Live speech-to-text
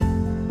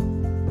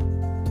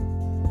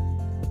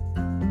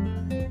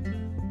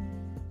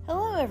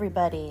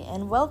everybody,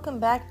 and welcome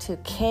back to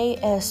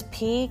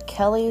KSP,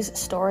 Kelly's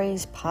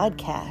Stories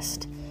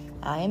Podcast.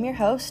 I am your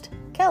host,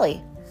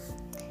 Kelly.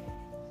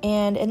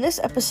 And in this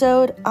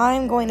episode,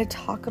 I'm going to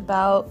talk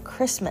about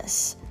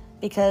Christmas,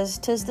 because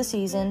 'tis the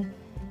season,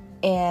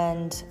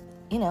 and,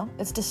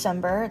 it's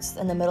December. It's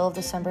in the middle of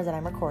December that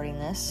I'm recording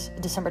this.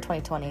 December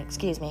 2020,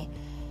 excuse me.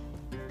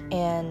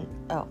 And,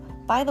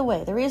 by the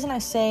way, the reason I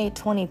say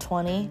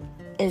 2020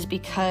 is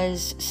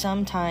because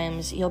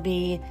sometimes you'll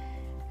be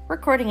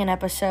recording an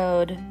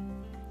episode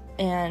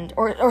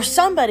or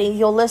somebody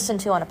you'll listen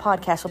to on a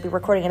podcast will be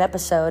recording an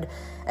episode,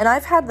 and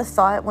I've had the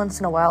thought once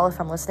in a while, if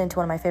I'm listening to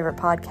one of my favorite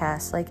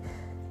podcasts, like,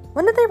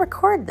 when did they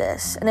record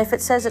this? And if it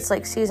says it's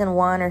like season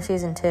 1 or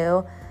season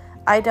 2,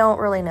 I don't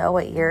really know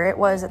what year it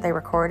was that they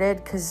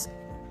recorded, because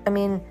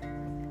on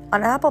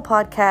Apple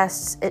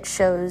Podcasts it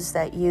shows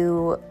that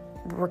you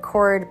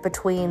record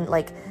between,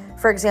 like,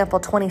 for example,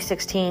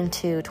 2016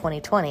 to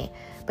 2020.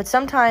 But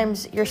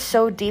sometimes you're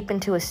so deep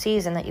into a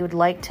season that you would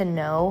like to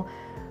know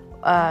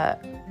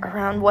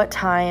around what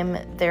time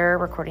they're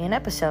recording an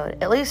episode.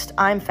 At least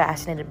I'm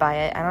fascinated by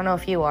it. I don't know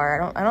if you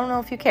are. I don't know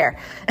if you care,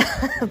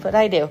 but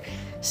I do.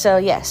 So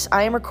yes,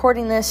 I am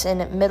recording this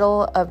in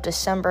middle of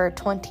December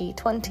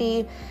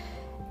 2020.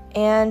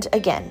 And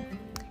again,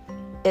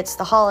 it's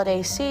the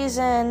holiday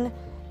season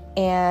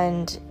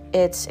and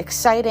it's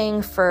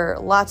exciting for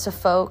lots of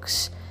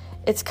folks.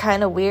 It's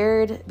kind of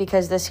weird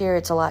because this year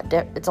it's a lot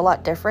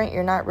different.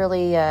 You're not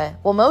really,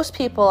 most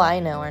people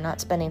I know are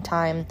not spending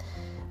time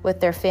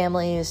with their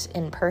families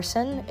in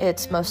person.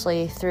 It's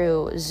mostly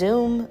through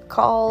Zoom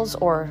calls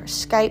or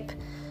Skype,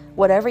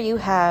 whatever you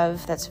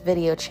have that's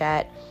video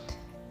chat,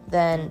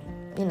 then,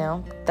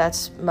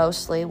 that's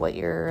mostly what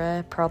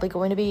you're probably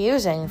going to be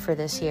using for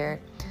this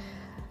year.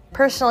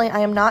 Personally,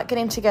 I am not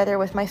getting together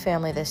with my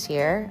family this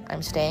year.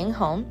 I'm staying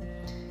home,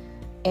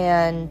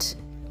 and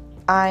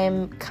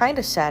I'm kind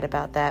of sad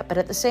about that, but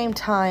at the same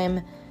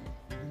time,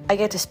 I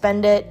get to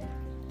spend it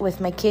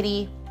with my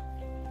kitty,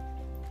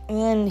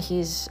 and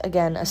he's,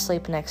 again,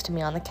 asleep next to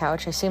me on the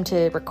couch. I seem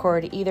to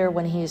record either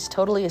when he's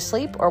totally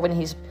asleep or when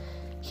he's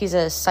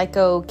a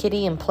psycho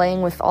kitty and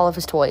playing with all of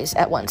his toys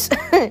at once.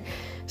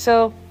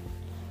 So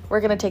we're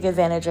going to take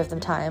advantage of the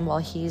time while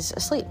he's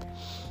asleep.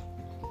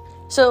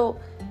 So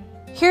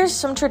here's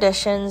some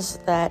traditions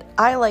that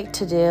I like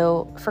to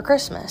do for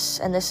Christmas,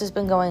 and this has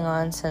been going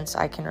on since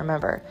I can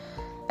remember.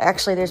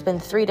 Actually, there's been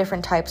 3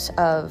 different types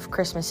of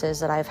Christmases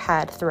that I've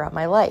had throughout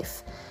my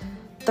life.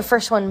 The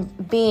first one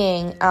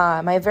being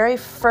my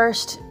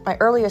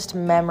earliest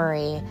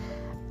memory.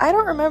 I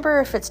don't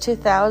remember if it's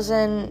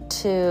 2000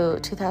 to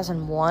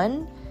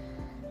 2001.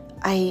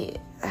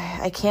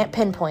 I can't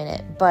pinpoint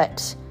it,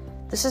 but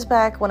this is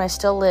back when I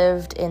still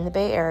lived in the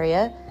Bay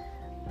Area,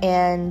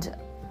 and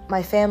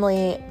my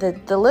family,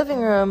 the living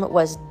room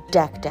was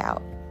decked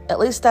out. At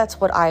least that's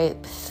what I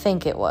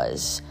think it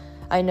was.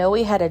 I know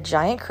we had a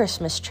giant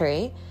Christmas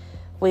tree.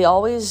 We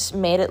always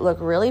made it look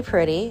really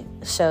pretty.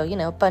 So,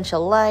 a bunch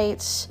of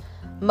lights.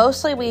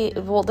 Mostly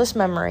this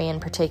memory in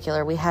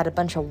particular, we had a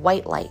bunch of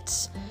white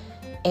lights.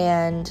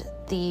 And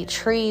the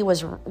tree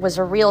was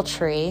a real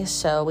tree,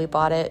 so we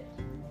bought it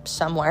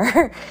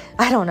somewhere.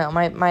 I don't know.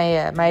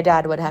 My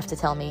dad would have to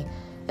tell me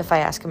if I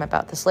ask him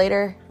about this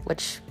later,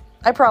 which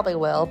I probably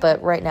will,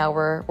 but right now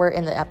we're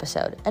in the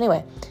episode.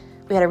 Anyway,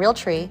 we had a real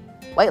tree,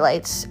 white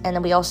lights, and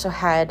then we also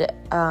had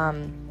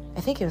I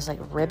think it was like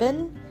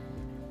ribbon,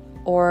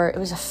 or it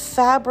was a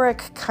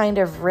fabric kind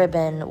of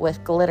ribbon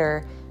with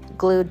glitter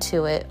glued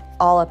to it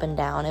all up and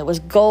down. It was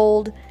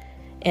gold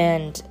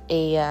and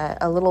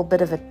a little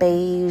bit of a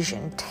beige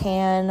and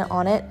tan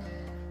on it.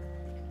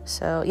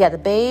 So yeah, the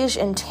beige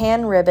and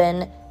tan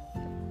ribbon,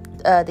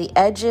 the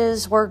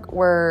edges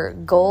were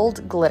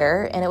gold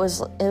glitter, and it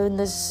was in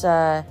this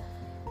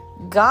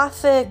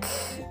gothic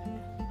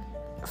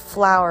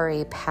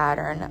flowery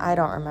pattern. I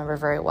don't remember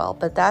very well,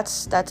 but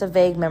that's a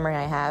vague memory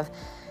I have.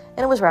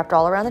 And it was wrapped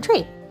all around the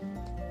tree.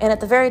 And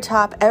at the very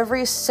top,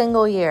 every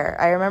single year,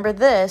 I remember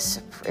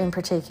this in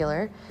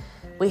particular,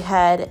 we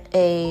had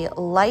a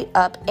light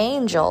up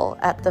angel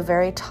at the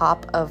very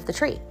top of the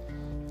tree.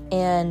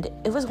 And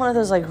it was one of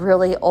those like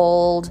really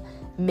old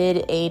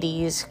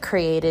mid-80s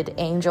created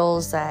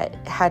angels that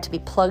had to be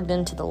plugged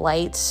into the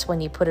lights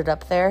when you put it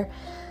up there.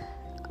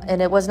 And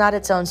it was not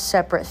its own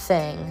separate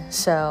thing.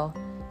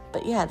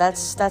 But yeah,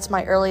 that's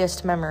my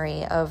earliest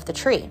memory of the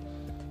tree.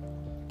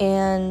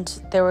 And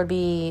there would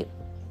be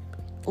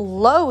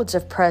loads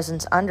of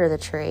presents under the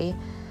tree.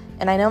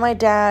 And I know my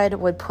dad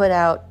would put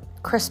out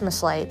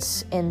Christmas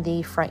lights in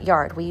the front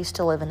yard. We used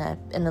to live in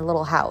a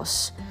little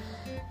house.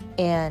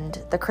 And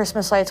the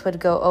Christmas lights would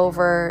go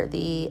over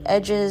the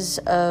edges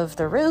of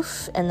the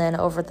roof and then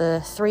over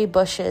the 3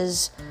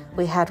 bushes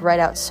we had right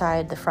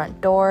outside the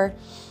front door.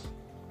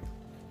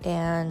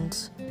 And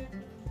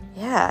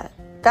yeah,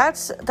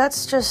 that's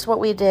just what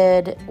we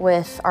did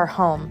with our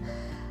home.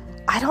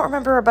 I don't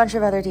remember a bunch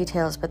of other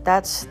details, but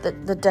that's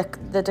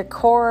the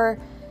decor.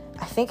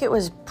 I think it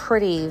was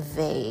pretty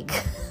vague.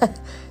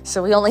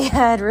 So we only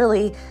had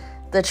really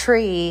the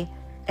tree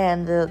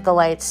and the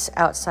lights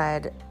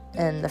outside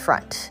in the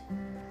front.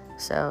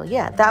 So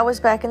yeah, that was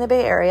back in the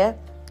Bay Area.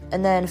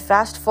 And then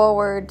fast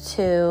forward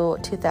to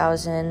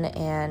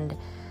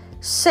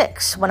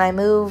 2006 when I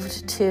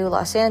moved to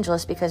Los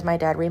Angeles because my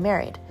dad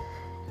remarried.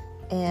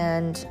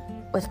 And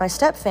with my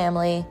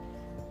stepfamily,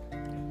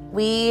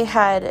 we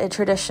had a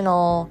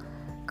traditional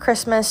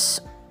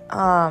Christmas,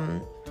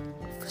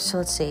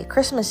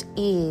 Christmas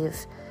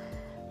Eve.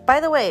 By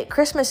the way,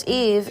 Christmas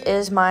Eve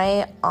is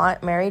my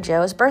Aunt Mary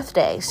Jo's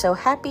birthday, so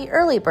happy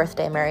early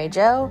birthday, Mary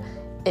Jo.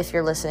 If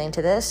you're listening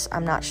to this,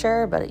 I'm not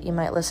sure, but you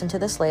might listen to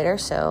this later,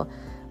 so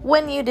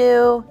when you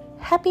do,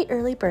 happy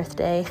early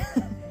birthday.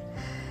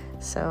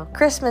 So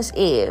Christmas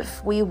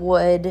Eve, we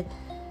would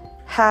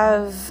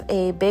have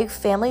a big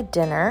family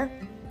dinner.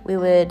 We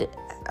would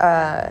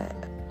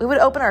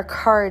open our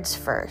cards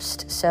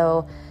first.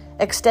 So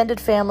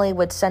extended family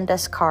would send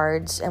us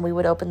cards, and we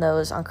would open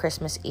those on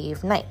Christmas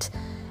Eve night.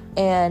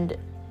 And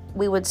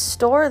we would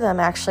store them,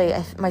 actually,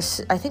 I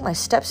think my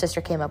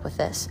stepsister came up with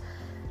this.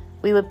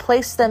 We would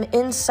place them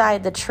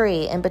inside the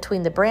tree in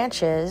between the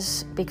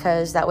branches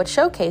because that would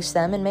showcase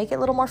them and make it a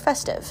little more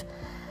festive.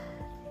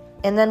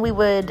 And then we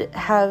would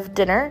have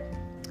dinner,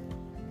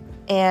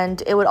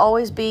 and it would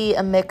always be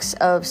a mix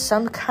of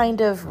some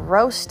kind of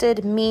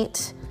roasted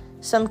meat,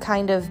 some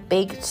kind of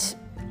baked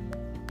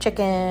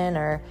chicken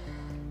or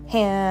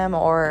ham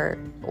or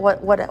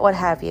what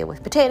have you,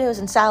 with potatoes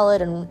and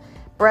salad and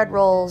bread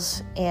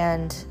rolls,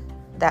 and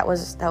that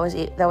was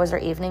our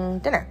evening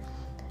dinner.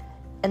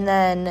 And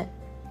then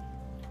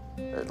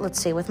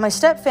let's see, with my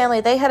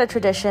stepfamily, they had a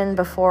tradition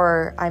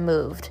before I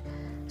moved.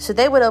 So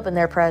they would open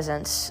their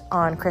presents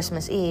on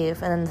Christmas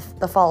Eve, and then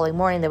the following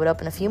morning they would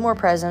open a few more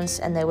presents,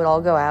 and they would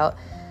all go out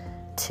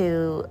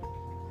to,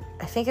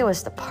 I think it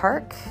was the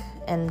park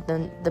and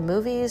the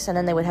movies, and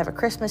then they would have a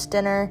Christmas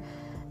dinner,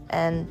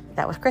 and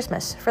that was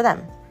Christmas for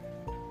them.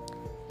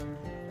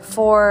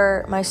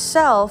 For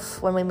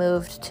myself, when we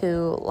moved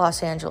to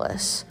Los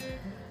Angeles,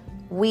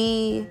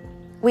 we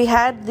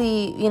had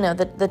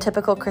the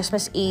typical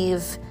Christmas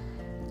Eve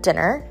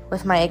dinner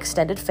with my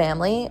extended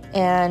family,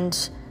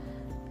 and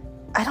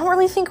I don't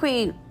really think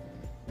we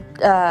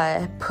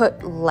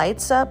put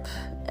lights up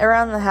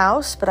around the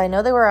house, but I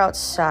know they were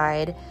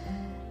outside.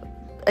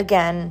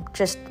 Again,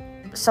 just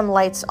some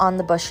lights on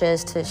the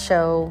bushes to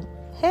show,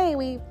 hey,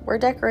 we're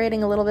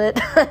decorating a little bit.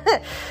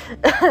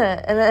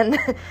 And then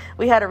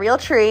we had a real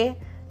tree.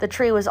 The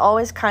tree was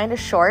always kind of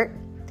short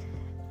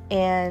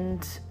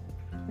and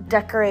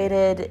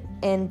decorated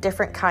in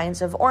different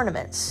kinds of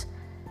ornaments.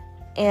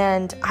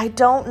 And I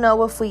don't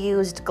know if we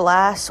used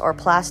glass or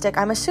plastic.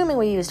 I'm assuming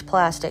we used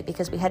plastic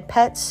because we had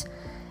pets,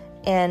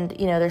 and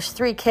there's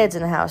 3 kids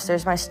in the house.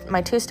 There's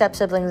my 2 step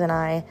siblings and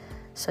I,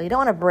 so you don't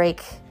want to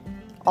break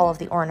all of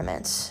the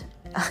ornaments.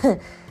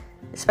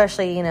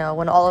 Especially,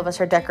 when all of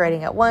us are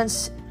decorating at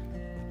once.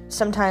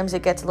 Sometimes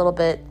it gets a little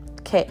bit,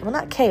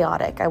 not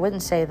chaotic, I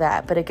wouldn't say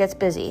that, but it gets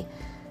busy.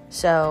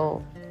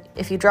 So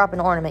if you drop an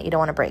ornament, you don't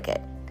want to break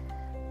it.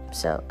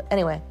 So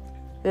anyway,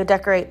 we would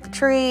decorate the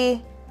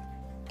tree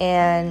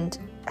and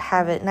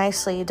have it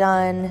nicely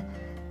done,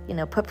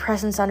 put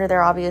presents under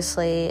there,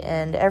 obviously,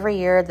 and every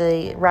year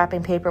the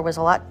wrapping paper was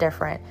a lot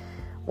different.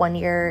 One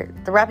year,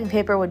 the wrapping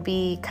paper would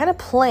be kind of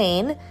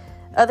plain.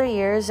 Other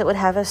years, it would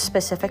have a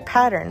specific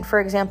pattern. For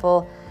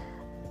example,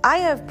 I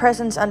have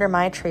presents under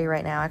my tree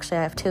right now. Actually,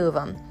 I have 2 of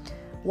them.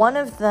 One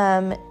of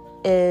them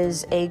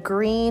is a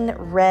green,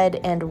 red,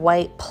 and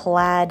white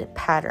plaid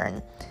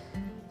pattern.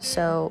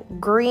 So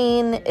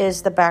green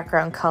is the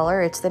background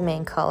color, it's the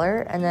main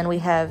color, and then we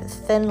have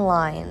thin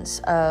lines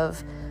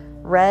of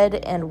red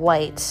and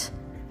white.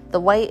 The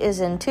white is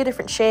in 2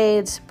 different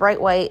shades,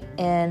 bright white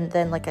and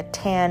then like a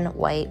tan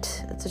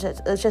white. It's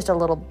just a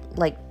little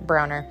like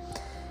browner.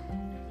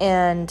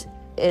 And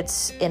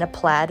it's in a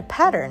plaid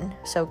pattern,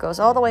 so it goes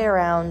all the way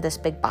around this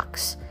big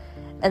box.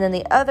 And then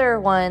the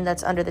other one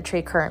that's under the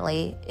tree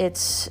currently,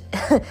 it's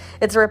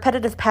it's a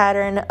repetitive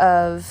pattern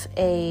of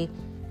a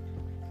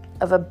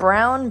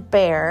brown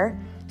bear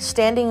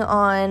standing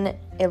on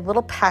a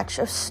little patch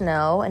of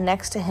snow, and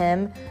next to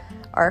him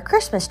are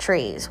Christmas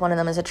trees. One of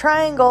them is a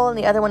triangle, and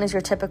the other one is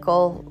your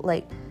typical,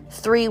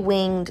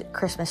 3-winged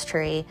Christmas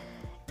tree.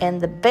 And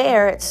the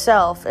bear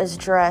itself is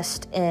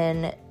dressed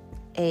in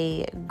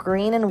a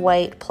green and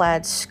white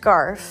plaid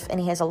scarf, and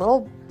he has a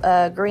little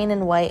green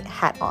and white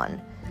hat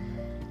on.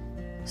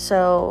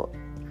 So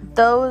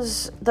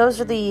those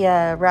are the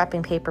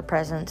wrapping paper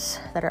presents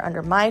that are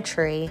under my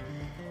tree.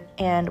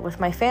 And with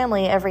my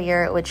family, every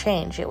year it would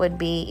change. It would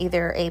be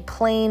either a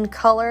plain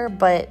color,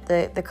 but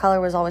the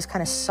color was always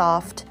kind of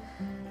soft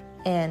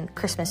and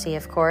Christmassy,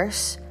 of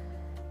course.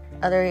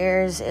 Other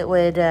years, it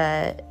would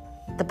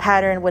the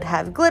pattern would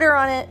have glitter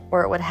on it,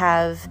 or it would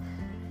have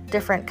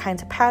different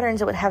kinds of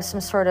patterns. It would have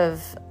some sort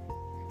of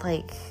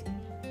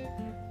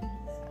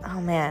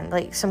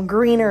some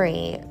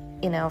greenery,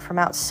 from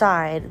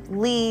outside,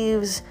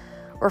 leaves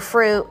or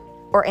fruit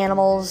or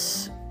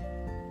animals.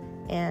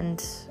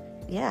 And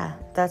yeah,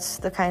 that's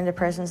the kind of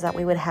presents that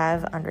we would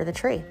have under the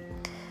tree.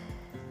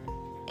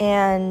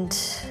 And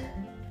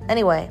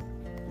anyway,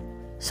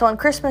 So on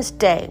Christmas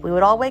Day, we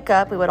would all wake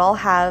up, we would all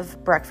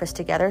have breakfast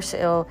together.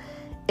 So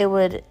it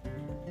would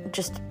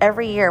just,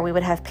 every year we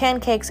would have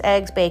pancakes,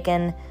 eggs,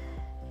 bacon,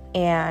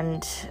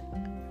 and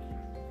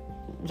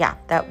yeah,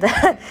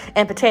 that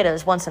and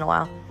potatoes once in a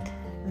while.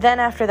 Then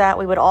after that,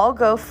 we would all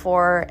go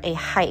for a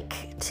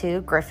hike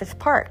to Griffith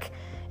Park.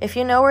 If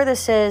you know where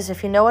this is,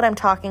 if you know what I'm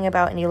talking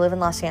about and you live in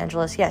Los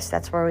Angeles, yes,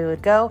 that's where we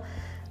would go.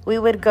 We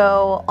would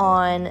go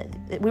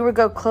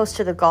close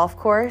to the golf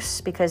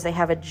course because they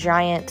have a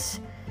giant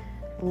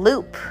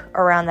loop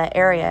around that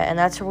area, and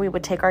that's where we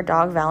would take our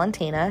dog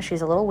Valentina.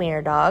 She's a little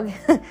wiener dog,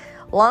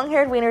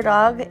 long-haired wiener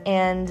dog,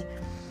 and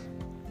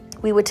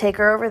we would take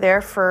her over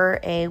there for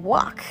a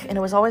walk. And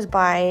it was always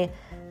by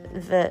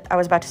I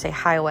was about to say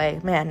highway.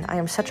 Man, I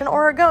am such an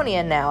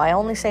Oregonian now. I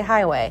only say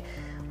highway.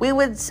 We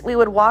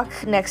would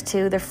walk next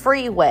to the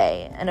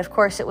freeway, and of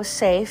course it was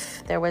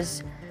safe. There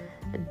was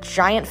a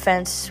giant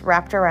fence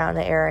wrapped around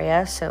the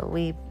area, so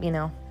we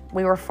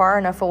were far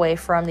enough away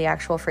from the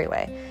actual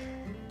freeway.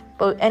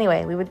 But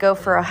anyway, we would go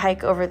for a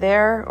hike over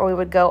there, or we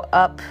would go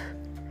up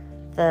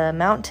the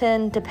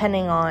mountain,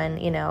 depending on,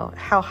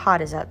 how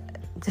hot is that?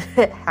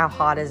 How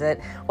hot is it?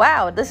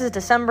 Wow, this is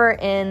December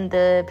in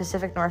the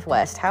Pacific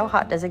Northwest. How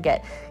hot does it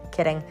get?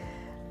 Kidding.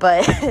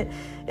 But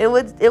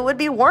it would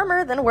be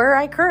warmer than where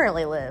I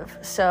currently live.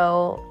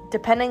 So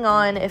depending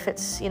on if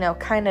it's,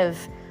 kind of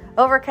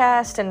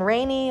overcast and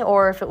rainy,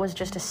 or if it was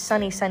just a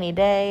sunny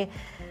day,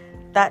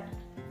 that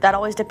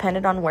always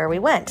depended on where we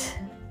went.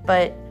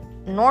 But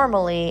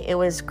normally it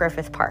was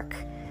Griffith Park.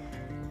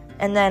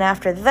 And then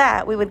after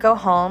that, we would go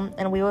home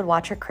and we would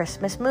watch a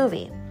Christmas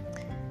movie.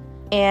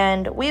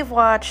 And we've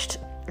watched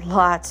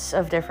lots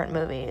of different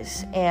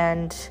movies,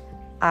 and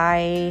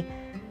I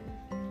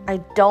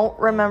don't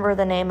remember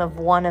the name of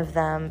one of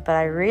them, but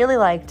I really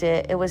liked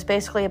it. It was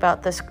basically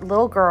about this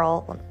little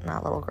girl, well,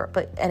 not little girl,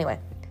 but anyway,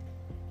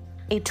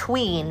 a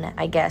tween,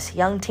 I guess,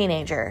 young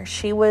teenager.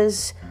 She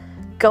was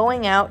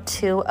going out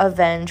to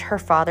avenge her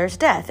father's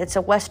death. It's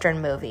a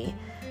Western movie.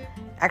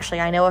 Actually,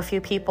 I know a few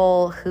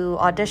people who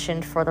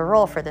auditioned for the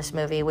role for this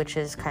movie, which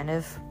is kind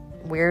of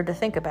weird to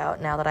think about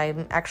now that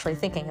I'm actually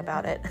thinking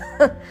about it.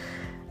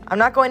 I'm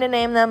not going to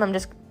name them. I'm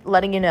just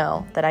letting you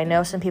know that I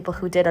know some people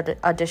who did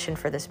audition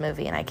for this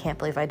movie, and I can't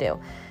believe I do.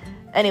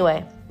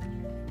 Anyway,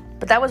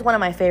 but that was one of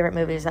my favorite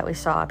movies that we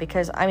saw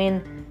because,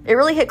 it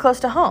really hit close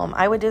to home.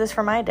 I would do this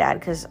for my dad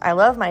because I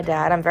love my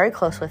dad. I'm very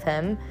close with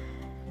him.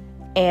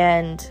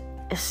 And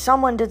if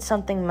someone did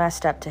something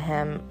messed up to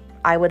him,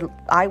 I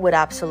would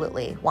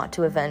absolutely want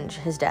to avenge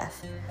his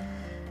death.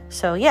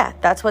 So yeah,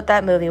 that's what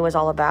that movie was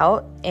all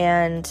about,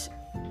 and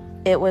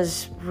it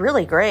was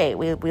really great.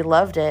 We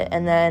loved it.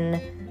 And then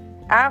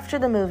after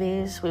the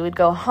movies, we would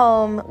go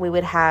home, we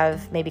would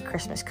have maybe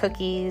Christmas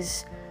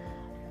cookies,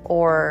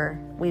 or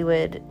we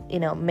would,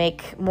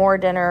 make more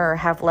dinner or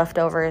have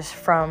leftovers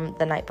from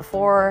the night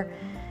before.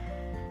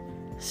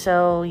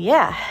 So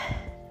yeah,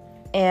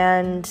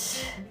 and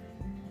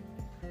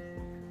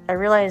I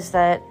realized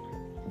that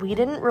we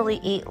didn't really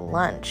eat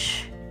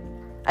lunch.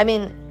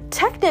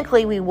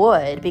 Technically we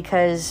would,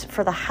 because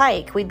for the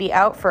hike, we'd be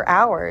out for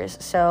hours,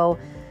 so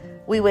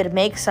we would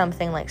make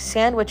something like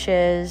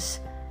sandwiches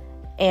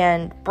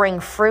and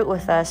bring fruit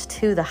with us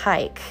to the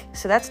hike.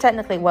 So that's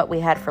technically what we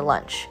had for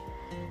lunch.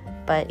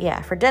 But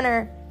yeah, for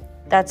dinner,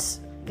 that's,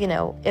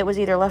 it was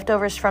either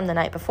leftovers from the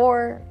night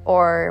before,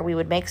 or we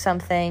would make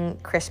something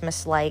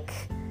Christmas-like.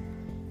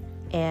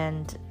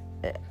 And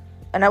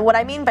what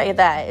I mean by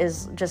that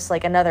is just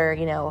like another,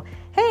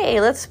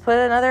 hey, let's put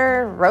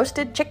another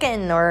roasted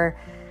chicken or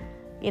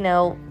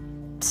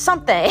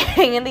something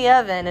in the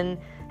oven and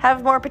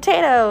have more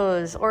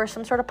potatoes or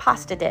some sort of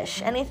pasta dish,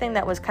 anything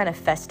that was kind of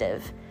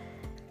festive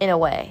in a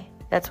way.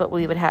 That's what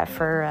we would have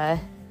for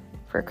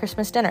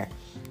Christmas dinner.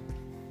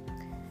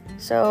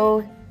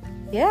 So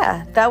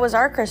yeah, that was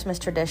our Christmas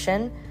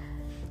tradition.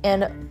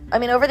 And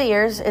over the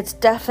years, it's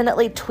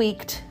definitely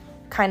tweaked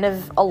kind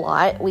of a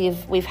lot.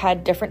 We've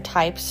had different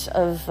types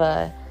of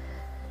not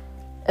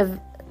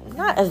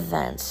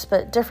events,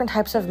 but different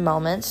types of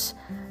moments.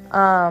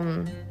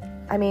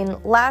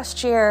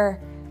 Last year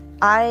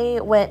I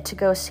went to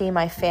go see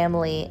my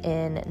family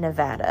in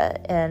Nevada,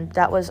 and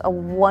that was a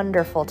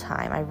wonderful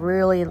time. I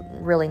really,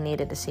 really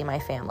needed to see my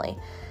family.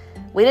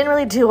 We didn't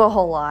really do a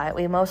whole lot.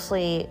 We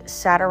mostly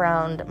sat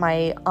around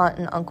my aunt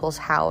and uncle's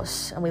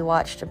house, and we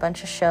watched a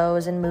bunch of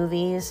shows and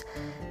movies.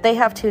 They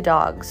have 2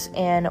 dogs,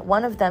 and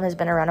one of them has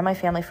been around in my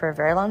family for a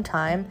very long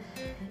time.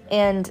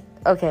 And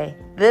okay,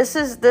 this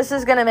is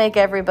going to make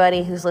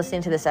everybody who's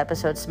listening to this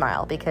episode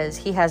smile, because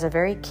he has a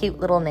very cute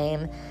little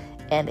name,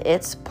 and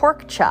it's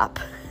Pork Chop.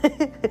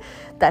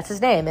 That's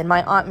his name, and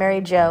my Aunt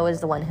Mary Jo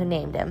is the one who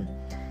named him,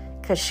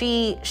 because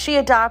she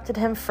adopted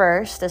him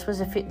first. This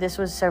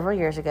was several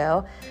years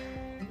ago,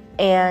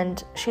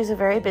 and she's a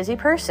very busy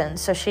person,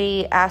 so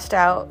she asked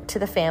out to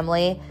the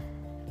family,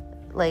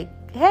 like,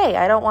 hey,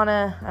 I don't want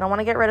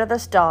to get rid of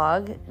this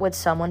dog. Would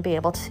someone be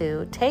able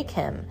to take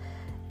him?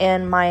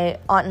 And my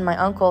aunt and my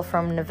uncle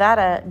from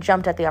Nevada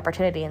jumped at the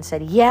opportunity and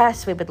said,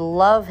 yes, we would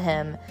love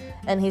him,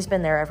 and he's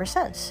been there ever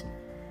since.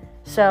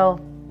 So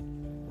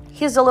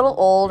He's a little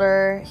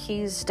older.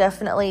 He's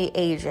definitely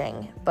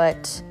aging,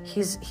 but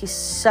he's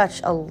such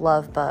a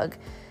love bug.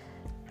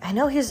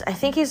 I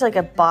think he's like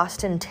a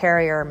Boston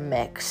Terrier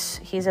mix.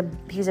 He's a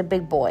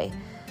big boy.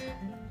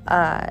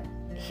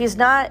 He's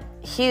not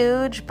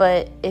huge,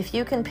 but if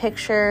you can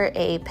picture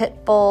a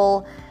pit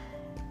bull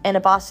and a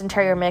Boston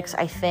Terrier mix,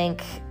 I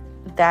think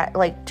that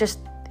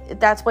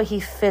that's what he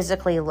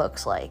physically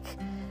looks like.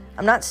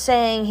 I'm not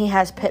saying he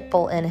has pit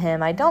bull in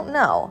him. I don't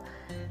know.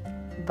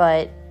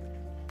 But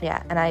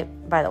yeah,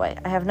 and by the way,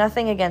 I have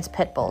nothing against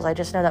pit bulls. I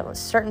just know that with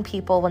certain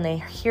people, when they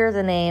hear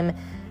the name,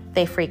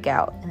 they freak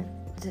out. And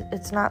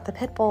it's not the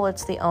pit bull,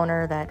 it's the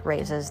owner that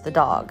raises the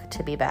dog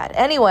to be bad.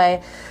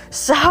 Anyway,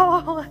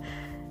 so,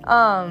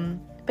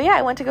 but yeah,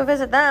 I went to go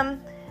visit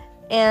them,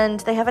 and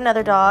they have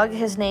another dog.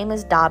 His name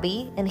is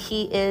Dobby, and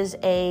he is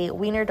a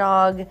wiener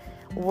dog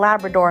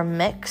Labrador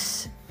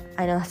mix.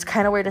 I know that's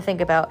kind of weird to think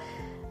about,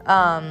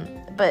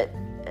 but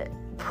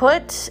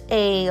put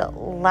a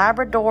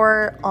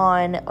Labrador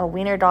on a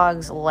wiener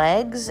dog's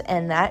legs,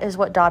 and that is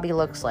what Dobby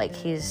looks like.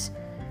 He's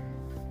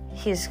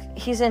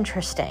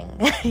interesting.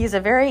 He's a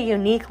very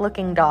unique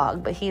looking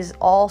dog, but he's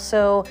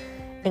also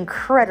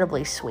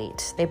incredibly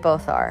sweet. They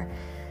both are.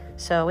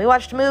 So we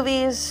watched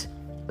movies,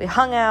 we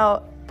hung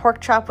out.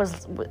 Pork Chop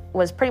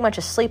was pretty much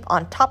asleep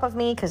on top of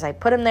me because I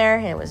put him there,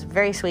 and it was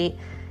very sweet.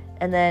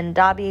 And then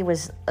Dobby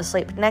was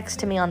asleep next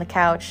to me on the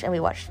couch, and we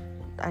watched.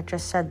 I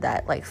just said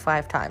that like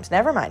 5 times.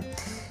 Never mind.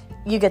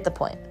 You get the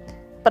point.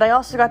 But I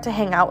also got to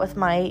hang out with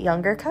my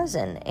younger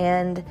cousin,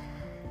 and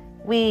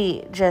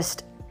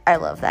I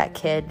love that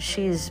kid.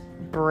 She's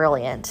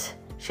brilliant.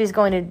 She's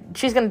going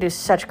to do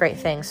such great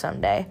things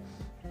someday.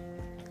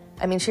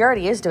 I mean, she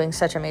already is doing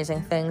such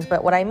amazing things,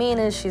 but what I mean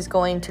is she's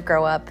going to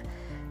grow up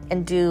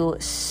and do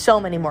so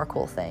many more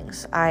cool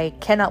things. I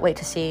cannot wait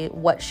to see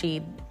what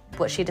she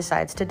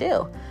decides to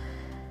do.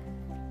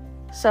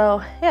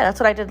 So, yeah,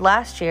 that's what I did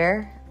last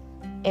year,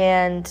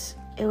 and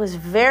it was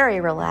very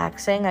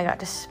relaxing. I got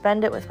to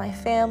spend it with my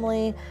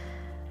family.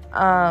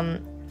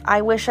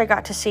 I wish I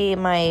got to see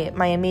my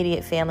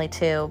immediate family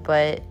too,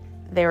 but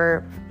they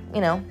were,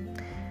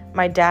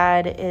 my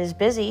dad is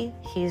busy.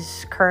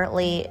 He's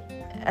currently,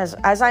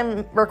 as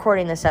I'm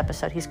recording this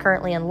episode, he's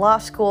currently in law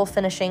school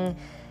finishing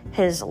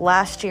his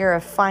last year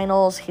of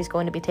finals. He's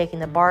going to be taking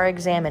the bar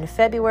exam in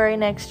February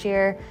next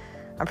year.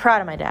 I'm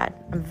proud of my dad.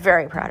 I'm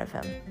very proud of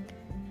him.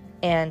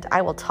 And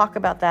I will talk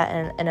about that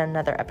in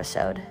another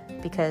episode,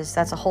 because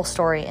that's a whole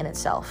story in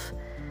itself.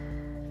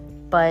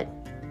 But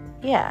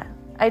yeah,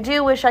 I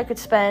do wish I could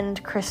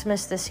spend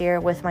Christmas this year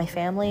with my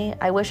family.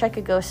 I wish I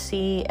could go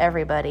see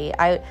everybody.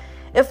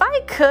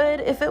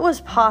 If it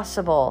was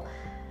possible,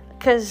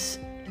 because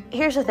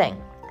here's the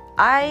thing.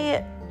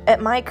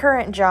 At my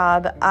current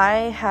job, I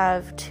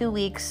have 2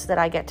 weeks that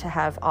I get to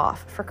have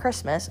off for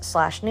Christmas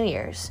 / New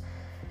Year's.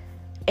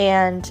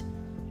 And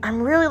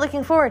I'm really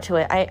looking forward to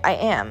it. I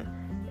am.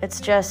 It's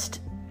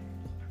just,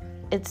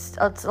 it's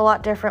a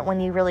lot different when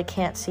you really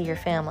can't see your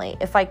family.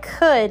 If I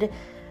could,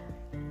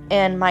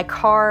 and my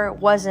car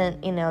wasn't,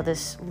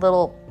 this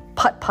little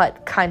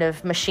putt-putt kind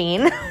of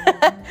machine.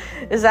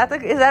 Is that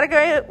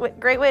a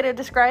great way to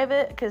describe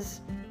it?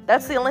 Because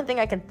that's the only thing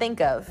I can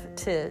think of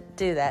to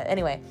do that.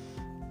 Anyway,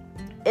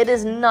 it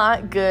is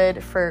not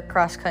good for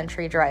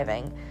cross-country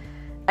driving.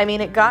 I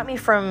mean, it got me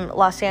from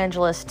Los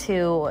Angeles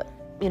to,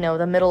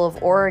 the middle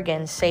of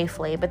Oregon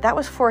safely, but that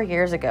was 4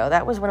 years ago.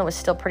 That was when it was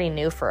still pretty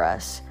new for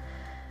us.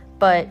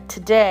 But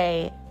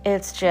today,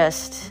 it's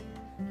just,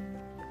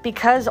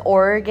 because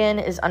Oregon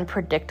is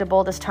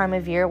unpredictable this time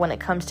of year when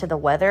it comes to the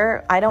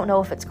weather. I don't know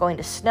if it's going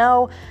to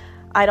snow.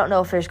 I don't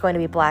know if there's going to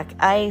be black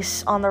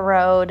ice on the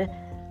road.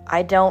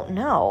 I don't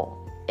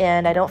know.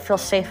 And I don't feel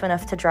safe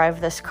enough to drive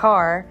this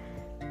car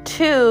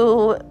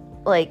to,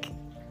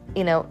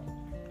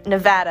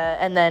 Nevada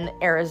and then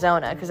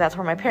Arizona, because that's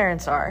where my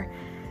parents are.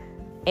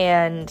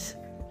 And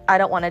I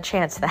don't want to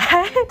chance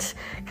that,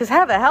 because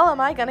how the hell am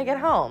I going to get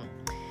home?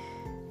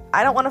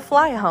 I don't want to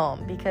fly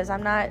home, because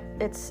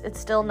it's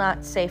still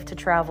not safe to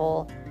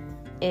travel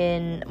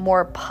in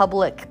more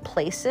public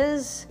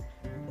places.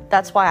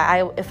 That's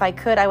why if I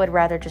could, I would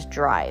rather just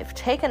drive.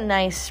 Take a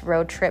nice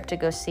road trip to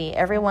go see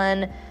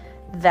everyone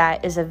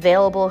that is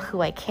available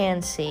who I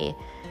can see.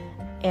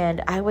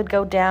 And I would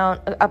go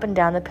up and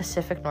down the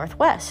Pacific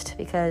Northwest,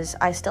 because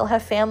I still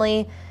have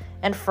family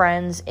and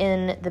friends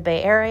in the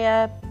Bay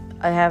Area.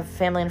 I have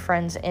family and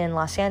friends in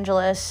Los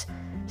Angeles,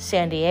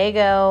 San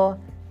Diego.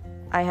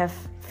 I have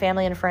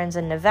family and friends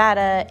in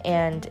Nevada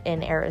and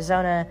in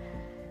Arizona.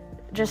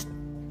 Just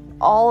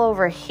all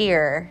over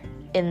here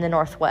in the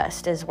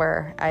Northwest is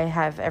where I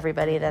have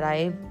everybody that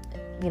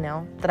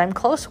that I'm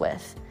close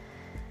with.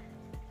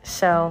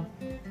 So,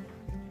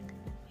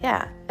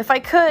 yeah, if I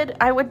could,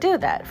 I would do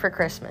that for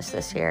Christmas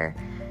this year.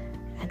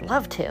 I'd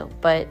love to,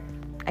 but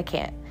I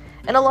can't.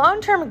 And a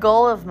long-term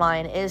goal of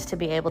mine is to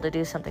be able to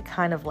do something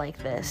kind of like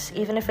this,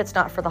 even if it's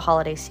not for the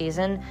holiday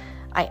season.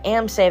 I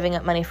am saving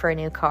up money for a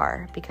new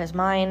car, because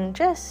mine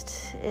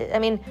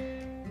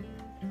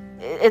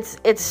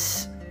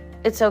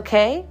it's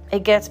okay.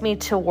 It gets me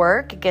to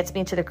work. It gets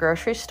me to the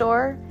grocery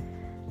store.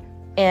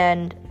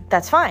 And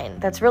that's fine.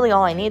 That's really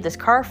all I need this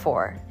car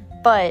for.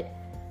 But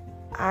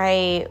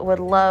I would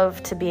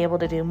love to be able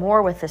to do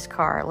more with this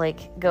car,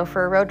 like go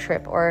for a road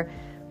trip or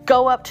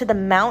go up to the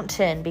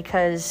mountain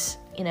because,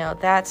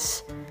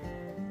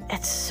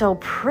 it's so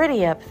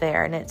pretty up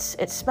there, and it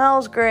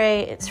smells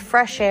great. It's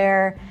fresh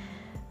air.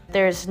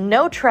 There's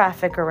no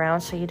traffic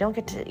around, so you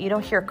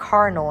don't hear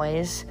car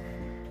noise.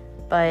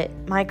 But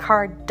my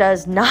car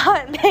does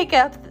not make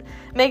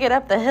it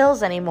up the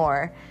hills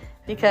anymore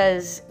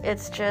because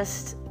it's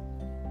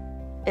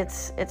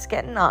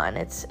getting on.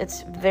 It's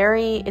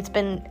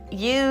been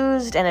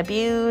used and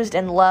abused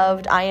and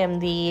loved. I am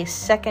the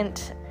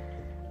second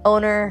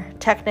owner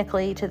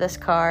technically to this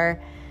car,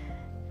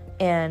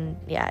 and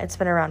yeah, it's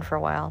been around for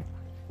a while.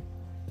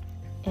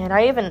 And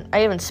I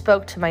even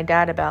spoke to my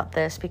dad about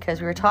this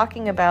because we were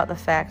talking about the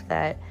fact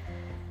that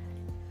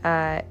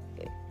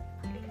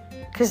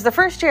because the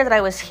first year that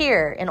I was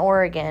here in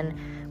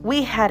Oregon,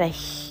 we had a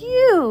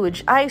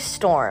huge ice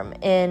storm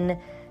in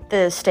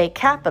the state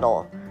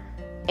capital.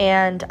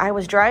 And I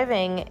was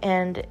driving,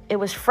 and it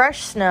was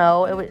fresh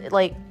snow. It was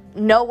like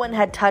no one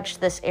had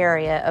touched this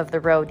area of the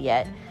road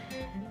yet.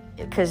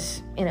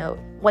 Because,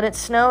 when it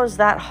snows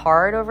that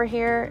hard over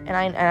here, and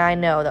I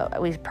know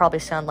that we probably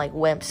sound like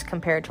wimps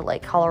compared to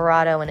like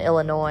Colorado and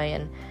Illinois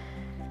and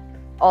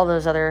all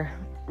those other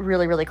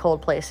really, really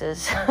cold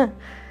places.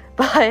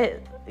 But,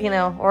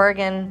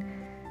 Oregon,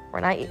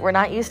 we're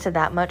not used to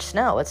that much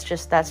snow. That's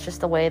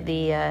just the way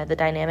the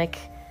dynamic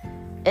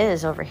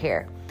is over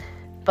here.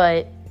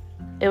 But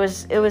it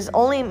was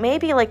only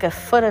maybe like a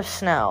foot of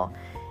snow.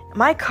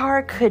 My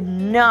car could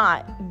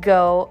not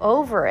go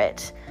over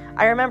it.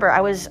 I remember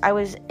I was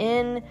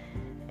in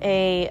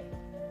a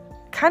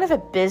kind of a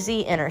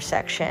busy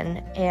intersection,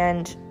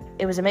 and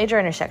it was a major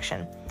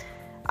intersection.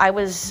 I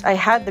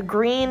had the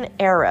green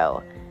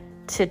arrow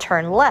to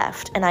turn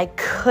left, and I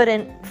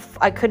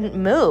couldn't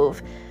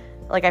move.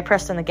 Like, I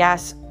pressed on the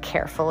gas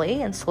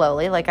carefully and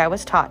slowly like I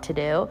was taught to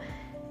do,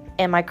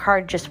 and my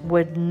car just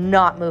would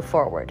not move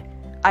forward.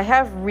 I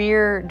have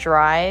rear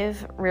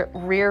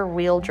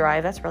wheel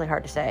drive. That's really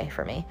hard to say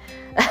for me.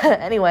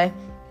 Anyway,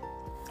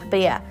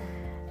 but yeah.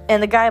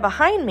 And the guy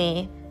behind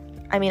me,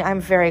 I'm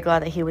very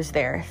glad that he was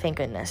there, thank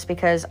goodness,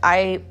 because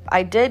I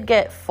did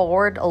get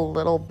forward a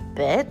little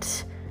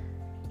bit,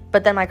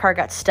 but then my car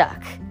got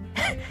stuck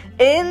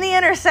in the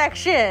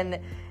intersection.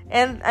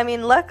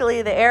 And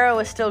luckily the arrow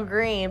was still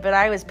green, but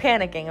I was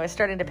panicking. I was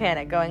starting to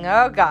panic, going,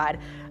 oh God,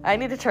 I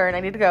need to turn, I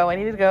need to go.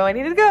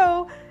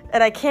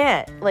 And I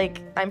can't.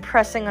 Like, I'm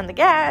pressing on the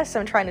gas,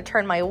 I'm trying to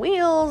turn my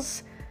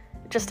wheels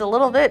just a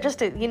little bit, just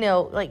to,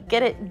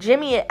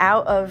 jimmy it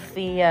out of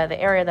the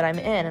area that I'm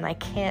in, and I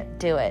can't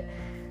do it.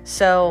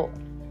 So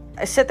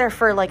I sit there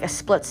for like a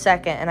split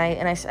second, and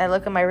I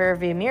look in my rear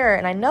view mirror,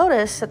 and I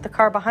notice that the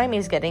car behind me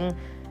is getting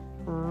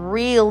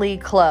really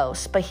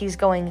close, but he's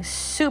going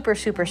super,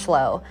 super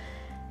slow.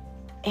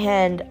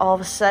 And all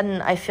of a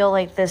sudden, I feel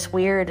like this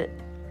weird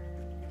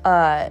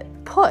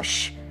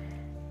push.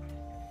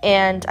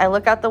 And I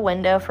look out the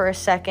window for a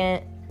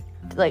second,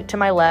 like to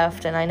my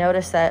left, and I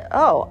notice that,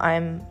 oh,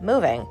 I'm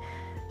moving.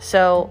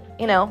 So,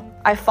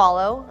 I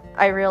follow.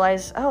 I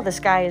realize, oh, this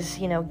guy is,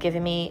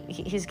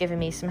 he's giving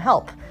me some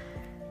help.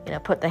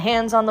 Put the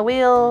hands on the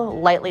wheel,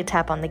 lightly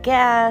tap on the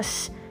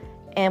gas,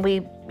 and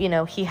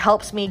he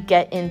helps me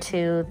get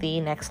into the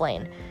next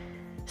lane.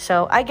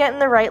 So I get in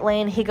the right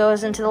lane, he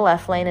goes into the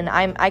left lane, and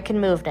I can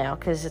move now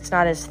because it's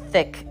not as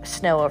thick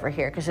snow over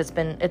here because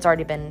it's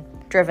already been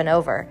driven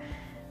over.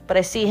 But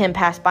I see him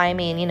pass by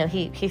me, and,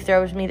 he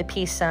throws me the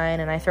peace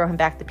sign, and I throw him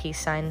back the peace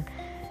sign,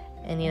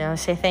 and,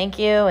 say thank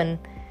you, and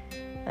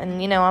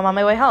I'm on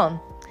my way home.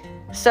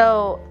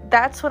 So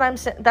that's what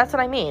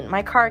I mean.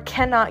 My car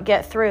cannot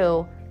get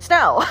through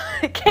snow.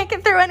 It can't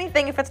get through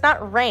anything if it's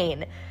not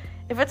rain.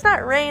 If it's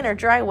not rain or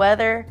dry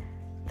weather,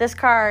 this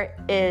car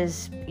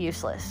is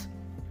useless.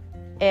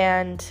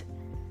 And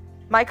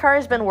my car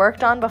has been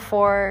worked on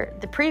before.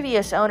 The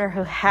previous owner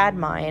who had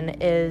mine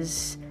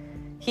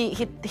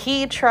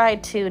He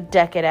tried to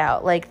deck it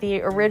out. Like,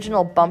 the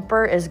original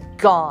bumper is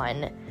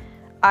gone.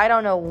 I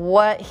don't know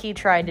what he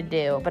tried to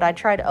do, but I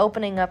tried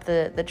opening up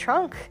the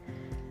trunk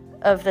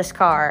of this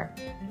car.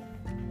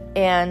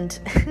 And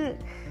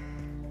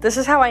this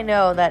is how I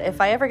know that if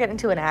I ever get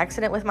into an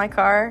accident with my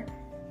car,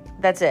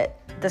 that's it.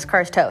 This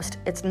car's toast.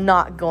 It's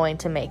not going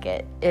to make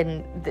it.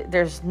 And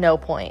there's no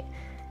point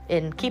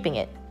in keeping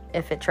it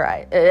if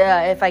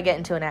I get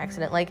into an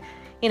accident. Like,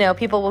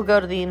 people will go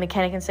to the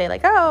mechanic and say,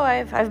 like, oh,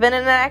 I've been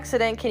in an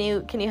accident. Can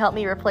you help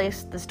me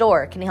replace this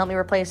door? Can you help me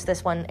replace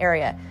this one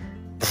area?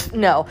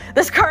 No,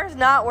 this car is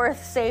not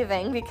worth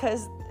saving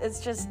because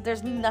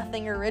there's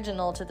nothing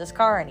original to this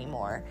car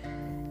anymore.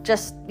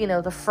 Just,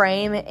 the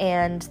frame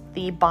and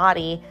the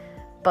body,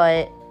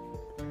 but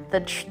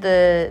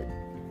the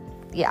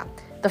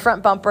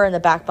front bumper and the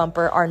back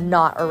bumper are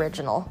not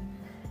original.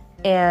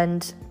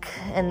 And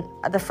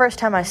the first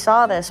time I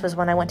saw this was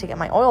when I went to get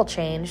my oil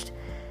changed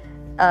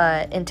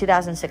in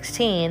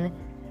 2016,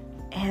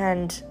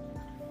 and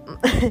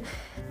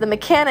the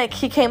mechanic,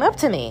 he came up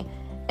to me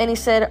And he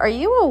said, "Are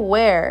you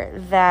aware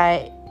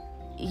that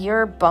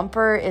your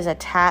bumper is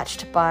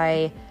attached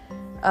by,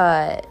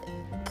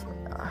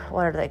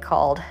 what are they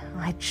called?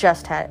 I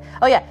just had,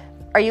 oh yeah.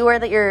 Are you aware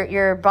that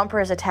your bumper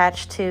is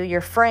attached to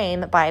your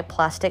frame by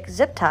plastic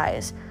zip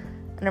ties?"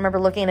 And I remember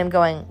looking at him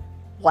going,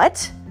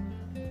 "What?"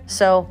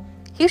 So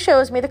he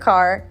shows me the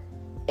car,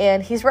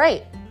 and he's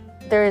right.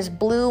 There is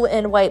blue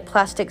and white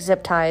plastic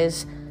zip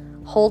ties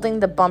holding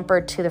the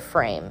bumper to the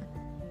frame.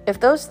 If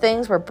those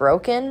things were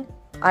broken,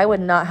 I would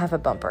not have a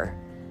bumper.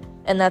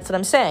 And that's what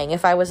I'm saying.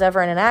 If I was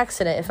ever in an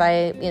accident, if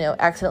I,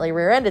 accidentally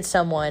rear-ended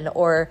someone,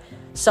 or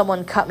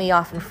someone cut me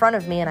off in front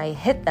of me and I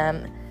hit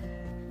them,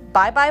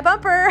 bye-bye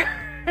bumper.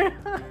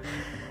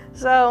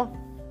 So,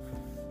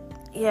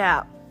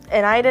 yeah.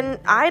 And I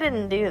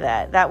didn't do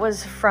that. That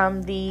was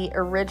from the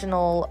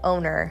original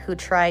owner who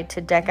tried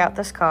to deck out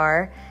this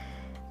car,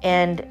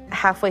 and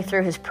halfway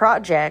through his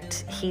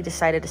project, he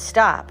decided to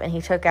stop, and he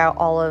took out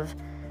all of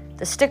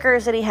the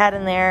stickers that he had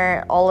in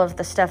there, all of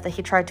the stuff that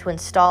he tried to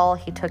install,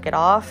 he took it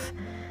off,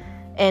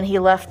 and he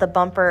left the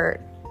bumper,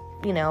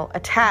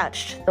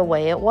 attached the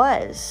way it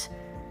was.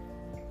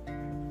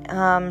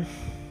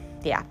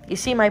 Yeah, you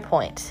see my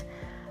point.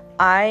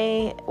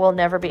 I will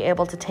never be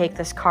able to take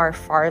this car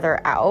farther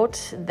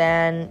out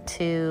than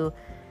to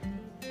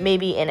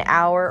maybe an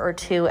hour or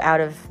two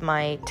out of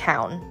my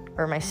town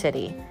or my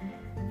city.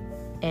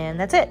 And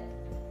that's it.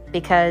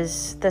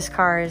 Because this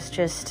car is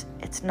just,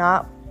 it's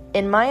not,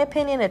 in my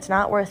opinion, it's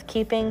not worth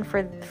keeping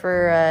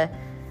for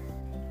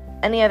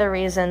any other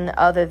reason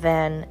other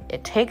than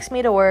it takes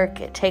me to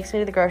work, it takes me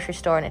to the grocery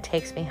store, and it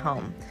takes me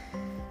home.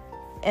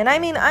 And I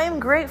mean, I am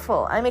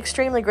grateful. I'm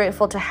extremely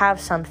grateful to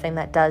have something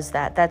that does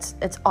that.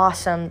 It's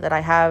awesome that I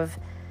have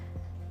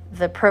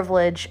the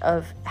privilege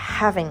of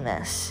having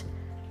this.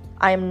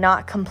 I'm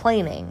not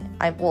complaining.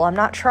 I'm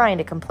not trying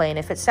to complain.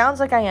 If it sounds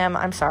like I am,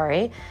 I'm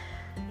sorry.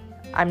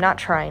 I'm not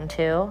trying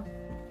to.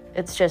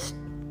 It's just,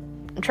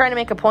 I'm trying to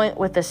make a point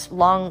with this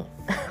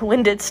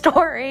long-winded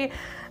story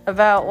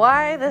about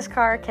why this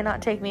car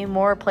cannot take me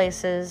more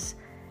places,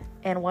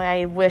 and why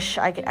I wish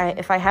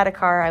if I had a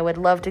car, I would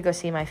love to go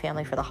see my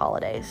family for the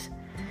holidays.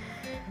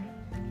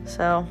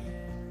 So,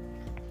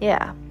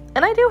 yeah.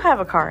 And I do have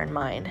a car in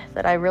mind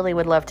that I really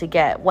would love to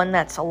get. One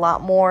that's a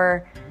lot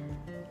more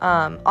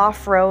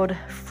off-road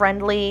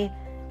friendly.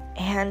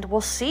 And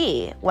we'll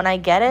see. When I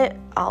get it,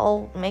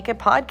 I'll make a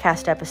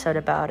podcast episode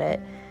about it.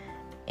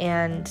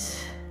 And,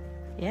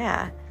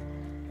 yeah.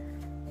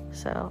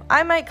 So,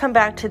 I might come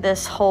back to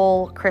this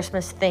whole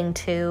Christmas thing,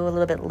 too, a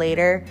little bit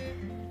later.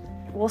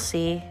 We'll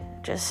see.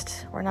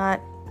 Just we're not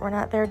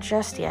there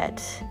just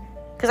yet,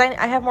 because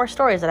I have more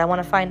stories that I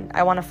want to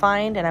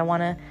find and I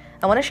want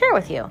to share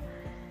with you.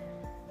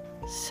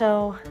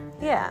 So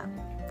yeah.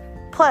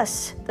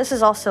 Plus, this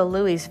is also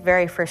Louie's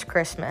very first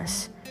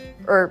Christmas,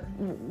 or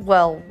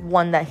well,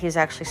 one that he's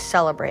actually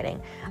celebrating.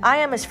 I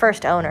am his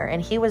first owner,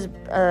 and he was.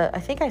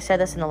 I think I said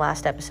this in the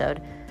last episode.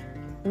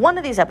 One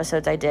of these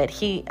episodes I did.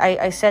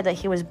 I said that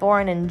he was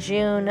born in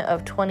June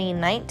of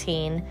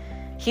 2019.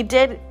 He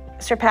did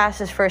surpass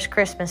his first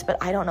Christmas, but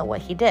I don't know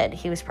what he did.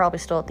 He was probably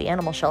still at the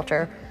animal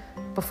shelter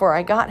before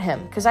I got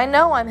him, because I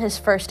know I'm his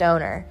first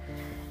owner,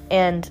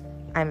 and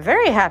I'm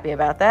very happy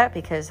about that,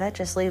 because that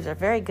just leaves a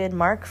very good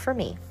mark for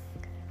me.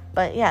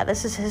 But yeah,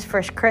 this is his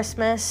first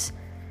Christmas.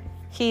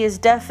 He is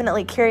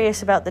definitely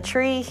curious about the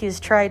tree. He's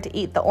tried to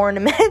eat the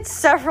ornaments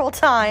several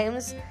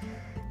times,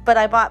 but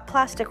I bought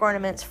plastic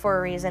ornaments for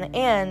a reason,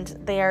 and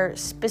they are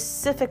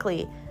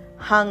specifically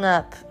hung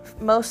up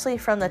mostly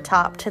from the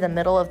top to the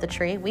middle of the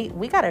tree.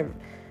 We got a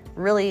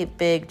really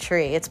big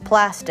tree. It's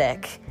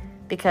plastic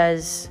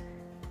because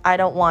I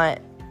don't want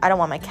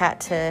my cat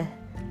to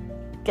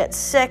get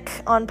sick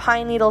on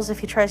pine needles if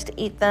he tries to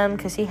eat them,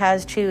 because he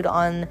has chewed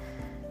on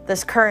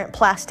this current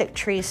plastic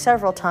tree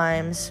several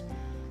times.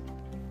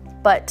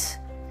 But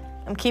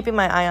I'm keeping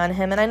my eye on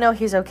him, and I know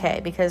he's okay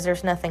because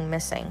there's nothing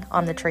missing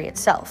on the tree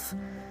itself.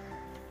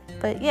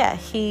 But yeah,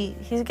 he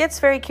gets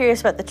very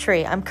curious about the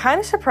tree. I'm kind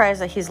of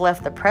surprised that he's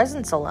left the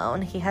presents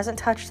alone. He hasn't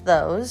touched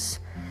those.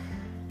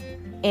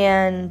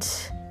 And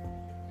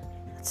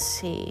let's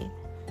see.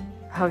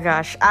 Oh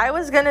gosh, I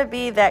was going to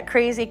be that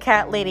crazy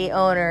cat lady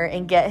owner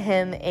and get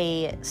him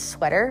a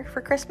sweater for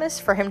Christmas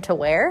for him to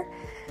wear.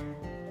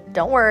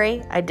 Don't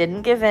worry, I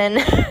didn't give in.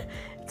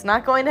 It's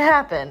not going to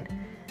happen.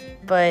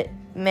 But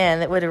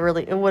man, it would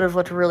have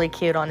looked really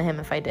cute on him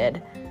if I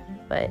did.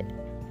 But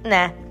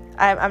nah.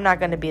 I'm not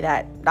going to be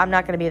that. I'm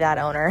not going to be that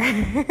owner.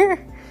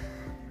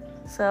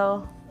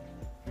 So,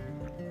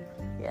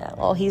 yeah.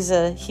 Well, he's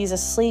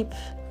asleep.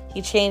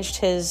 He changed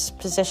his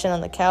position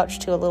on the couch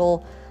to a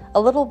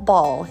little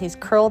ball. He's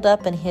curled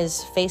up and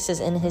his face is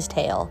in his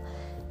tail,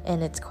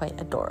 and it's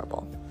quite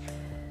adorable.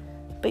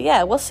 But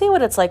yeah, we'll see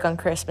what it's like on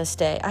Christmas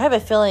Day. I have a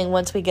feeling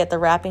once we get the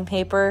wrapping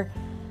paper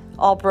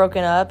all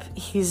broken up,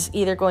 he's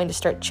either going to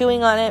start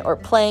chewing on it or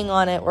playing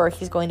on it, or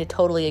he's going to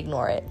totally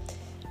ignore it.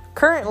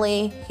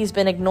 Currently, he's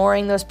been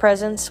ignoring those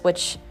presents,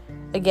 which,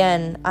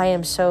 again, I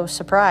am so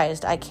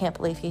surprised. I can't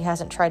believe he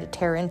hasn't tried to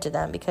tear into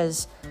them,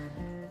 because,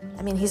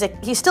 I mean,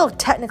 he's still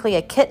technically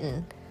a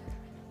kitten,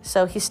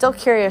 So he's still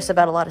curious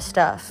about a lot of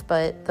stuff,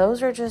 but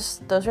those are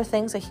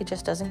things that he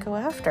just doesn't go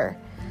after.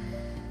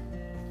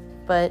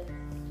 But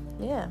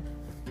yeah.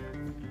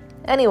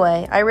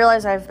 Anyway, I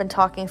realize I've been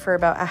talking for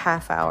about a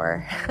half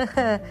hour.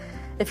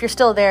 If you're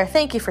still there,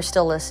 thank you for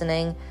still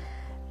listening,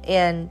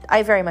 and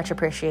I very much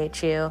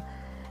appreciate you.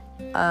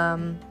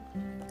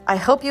 I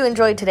hope you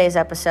enjoyed today's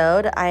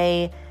episode.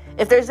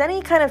 If there's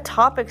any kind of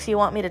topics you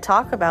want me to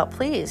talk about,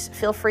 please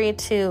feel free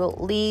to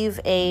leave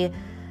a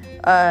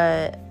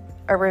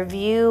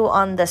review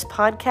on this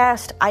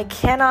podcast. I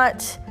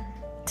cannot,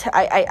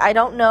 I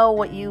don't know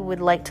what you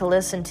would like to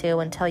listen to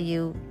until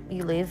you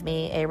leave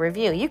me a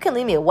review. You can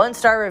leave me a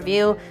 1-star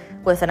review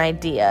with an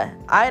idea.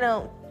 I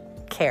don't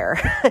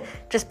care.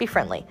 Just be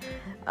friendly.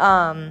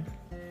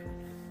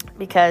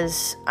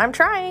 Because I'm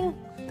trying.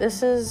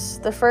 This is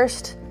the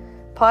first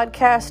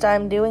podcast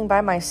I'm doing by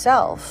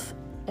myself,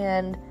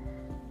 and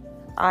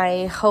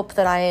I hope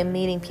that I am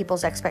meeting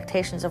people's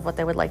expectations of what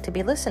they would like to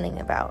be listening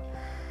about.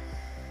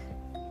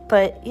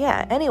 But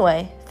yeah,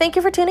 anyway, thank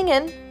you for tuning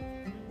in,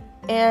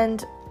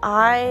 and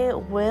I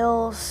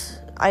will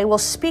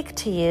speak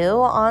to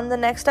you on the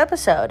next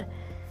episode.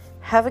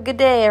 Have a good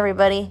day,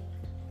 everybody.